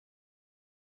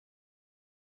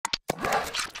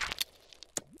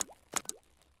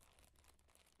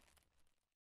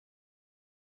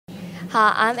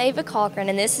Hi, I'm Ava Cochran,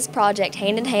 and this is Project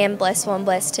Hand in Hand, Bless One,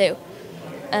 Bless Two.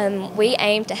 We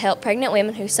aim to help pregnant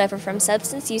women who suffer from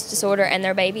substance use disorder and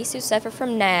their babies who suffer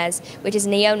from NAS, which is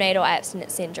neonatal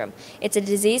abstinence syndrome. It's a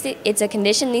disease. It's a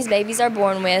condition these babies are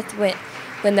born with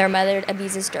when their mother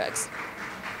abuses drugs.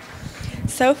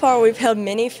 So far, we've held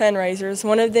many fundraisers.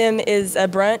 One of them is a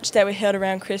brunch that we held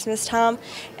around Christmas time,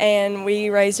 and we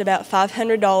raised about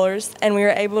 $500, and we were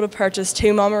able to purchase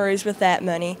 2 Mamaroos with that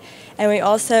money. And we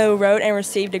also wrote and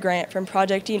received a grant from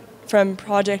Project Unite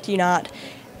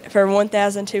for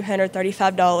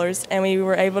 $1,235, and we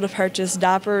were able to purchase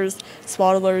diapers,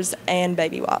 swaddlers, and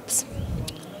baby wipes.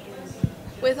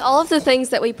 With all of the things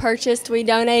that we purchased, we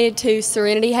donated to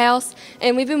Serenity House,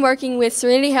 and we've been working with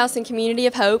Serenity House and Community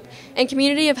of Hope. And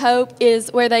Community of Hope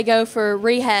is where they go for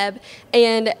rehab,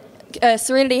 and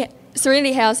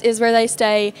Serenity House is where they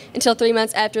stay until 3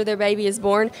 months after their baby is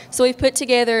born. So we've put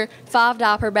together 5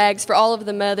 diaper bags for all of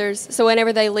the mothers, so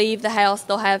whenever they leave the house,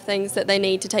 they'll have things that they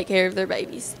need to take care of their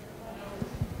babies.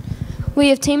 We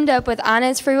have teamed up with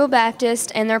Inez Free Will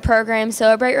Baptist and their program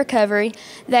Celebrate Recovery.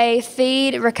 They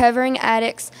feed recovering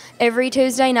addicts every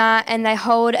Tuesday night, and they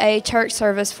hold a church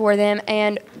service for them,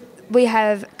 and we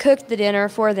have cooked the dinner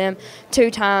for them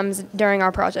 2 times during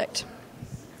our project.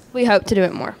 We hope to do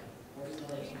it more.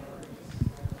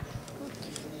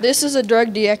 This is a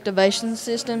drug deactivation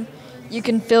system. You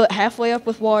can fill it halfway up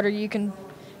with water. You can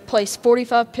place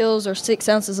 45 pills or 6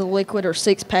 ounces of liquid or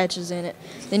 6 patches in it.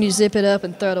 Then you zip it up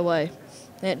and throw it away.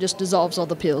 And it just dissolves all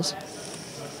the pills.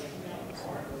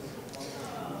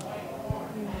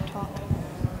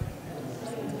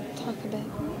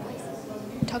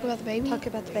 Talk about the baby? Talk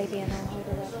about the baby, and I'll hold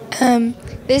it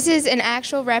up. This is an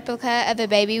actual replica of a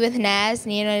baby with NAS,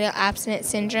 neonatal abstinence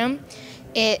syndrome.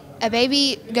 A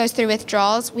baby goes through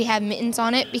withdrawals. We have mittens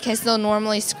on it because they'll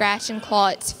normally scratch and claw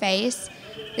its face.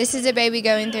 This is a baby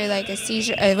going through like a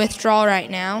withdrawal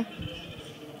right now.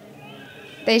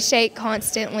 They shake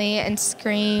constantly and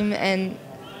scream and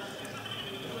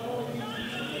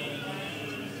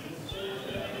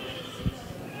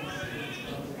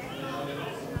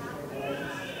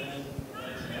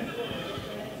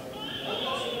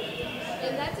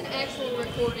that's an actual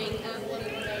recording of one of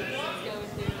the babies that's going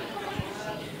through that.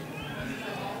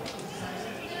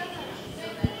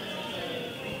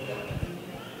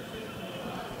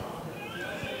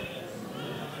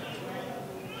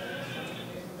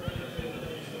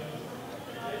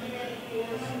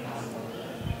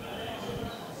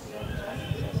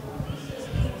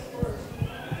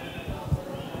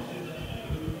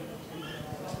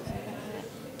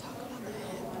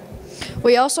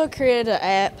 We also created an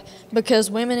app because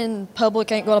women in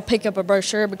public ain't going to pick up a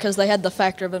brochure because they had the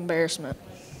factor of embarrassment.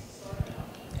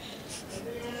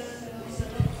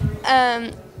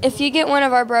 If you get one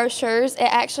of our brochures,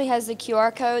 it actually has the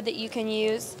QR code that you can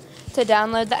use to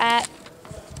download the app,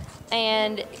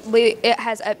 and it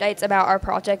has updates about our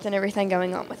project and everything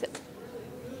going on with it.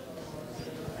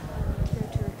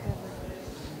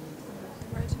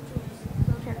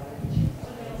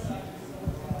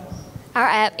 Our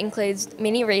app includes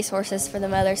many resources for the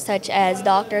mothers, such as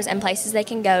doctors and places they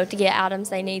can go to get items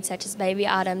they need, such as baby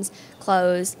items,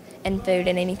 clothes, and food,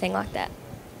 and anything like that.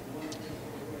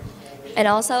 And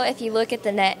also, if you look at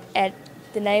the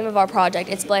name of our project,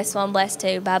 it's Bless One, Bless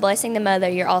Two. By blessing the mother,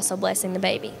 you're also blessing the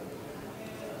baby.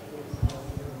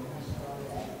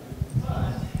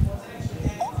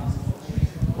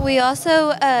 We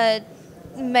also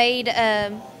made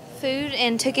food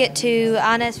and took it to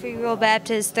Inez Free Will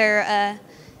Baptist.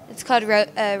 It's called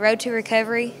Road to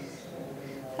Recovery.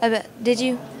 About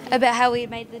how we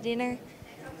made the dinner?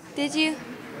 Did you?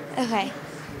 Okay.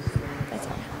 That's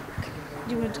all.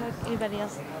 Do you want to talk? Anybody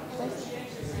else?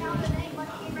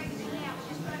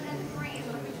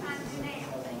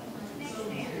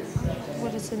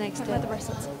 What is the next step? About the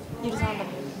bracelets. You designed them.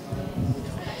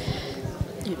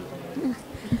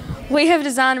 We have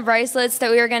designed bracelets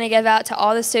that we are going to give out to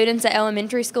all the students at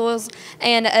elementary schools,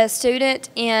 and a student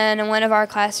in one of our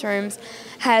classrooms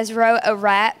has wrote a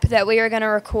rap that we are going to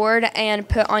record and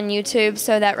put on YouTube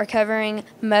so that recovering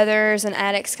mothers and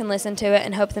addicts can listen to it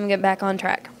and help them get back on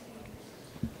track.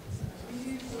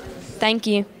 Thank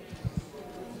you.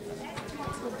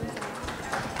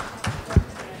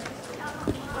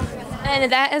 And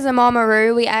that is a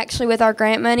Mamaroo. We actually, with our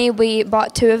grant money, we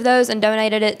bought 2 of those and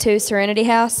donated it to Serenity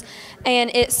House. And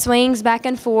it swings back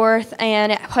and forth,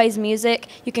 and it plays music.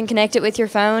 You can connect it with your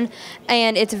phone,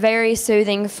 and it's very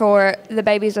soothing for the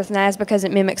babies with NAS because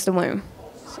it mimics the womb.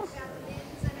 So.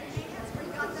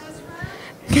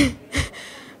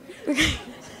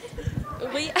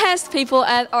 We asked asked people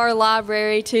at our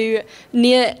library to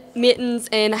knit mittens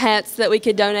and hats that we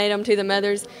could donate them to the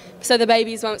mothers so the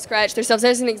babies won't scratch themselves.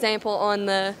 There's an example on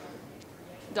the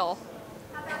doll.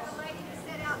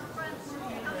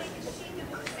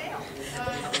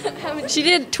 She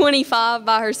did 25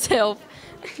 by herself.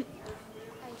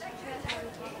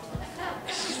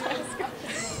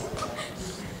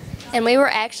 And we were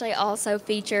actually also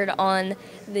featured on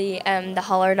the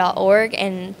holler.org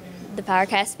and the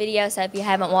Powercast video, so if you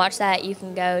haven't watched that, you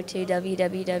can go to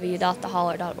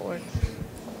www.theholler.org.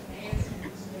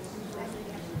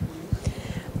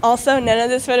 Also, none of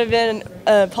this would have been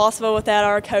possible without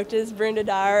our coaches, Brenda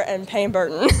Dyer and Pam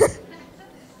Burton.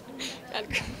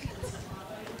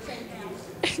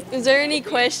 Is there any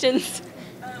questions?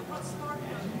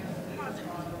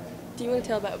 Do you want to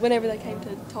tell about whenever they came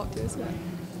to talk to us about it?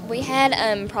 We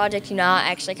had Project Unite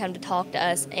actually come to talk to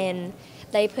us, and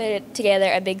they put together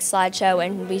a big slideshow,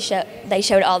 and they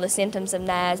showed all the symptoms of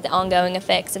NAS, the ongoing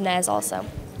effects of NAS also.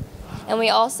 And we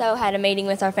also had a meeting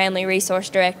with our family resource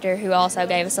director, who also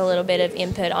gave us a little bit of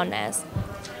input on NAS.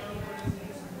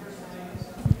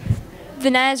 The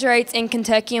NAS rates in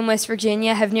Kentucky and West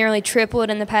Virginia have nearly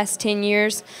tripled in the past 10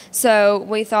 years, so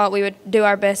we thought we would do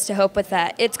our best to help with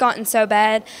that. It's gotten so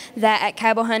bad that at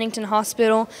Cabell Huntington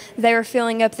Hospital, they were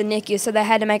filling up the NICU, so they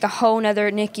had to make a whole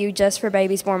nother NICU just for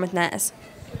babies born with NAS.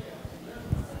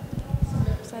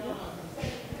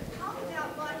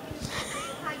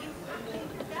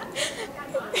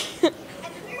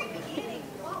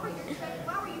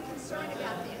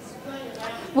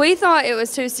 We thought it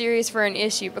was too serious for an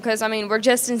issue because, we're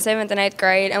just in 7th and 8th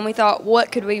grade, and we thought,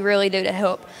 what could we really do to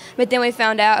help? But then we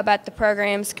found out about the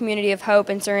programs Community of Hope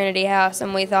and Serenity House,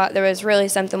 and we thought there was really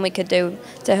something we could do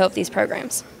to help these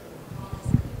programs.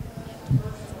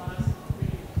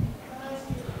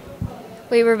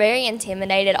 We were very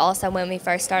intimidated also when we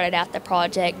first started out the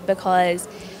project because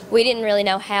we didn't really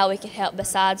know how we could help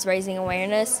besides raising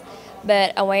awareness.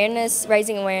 But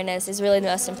raising awareness is really the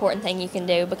most important thing you can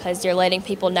do because you're letting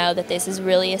people know that this is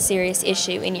really a serious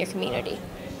issue in your community.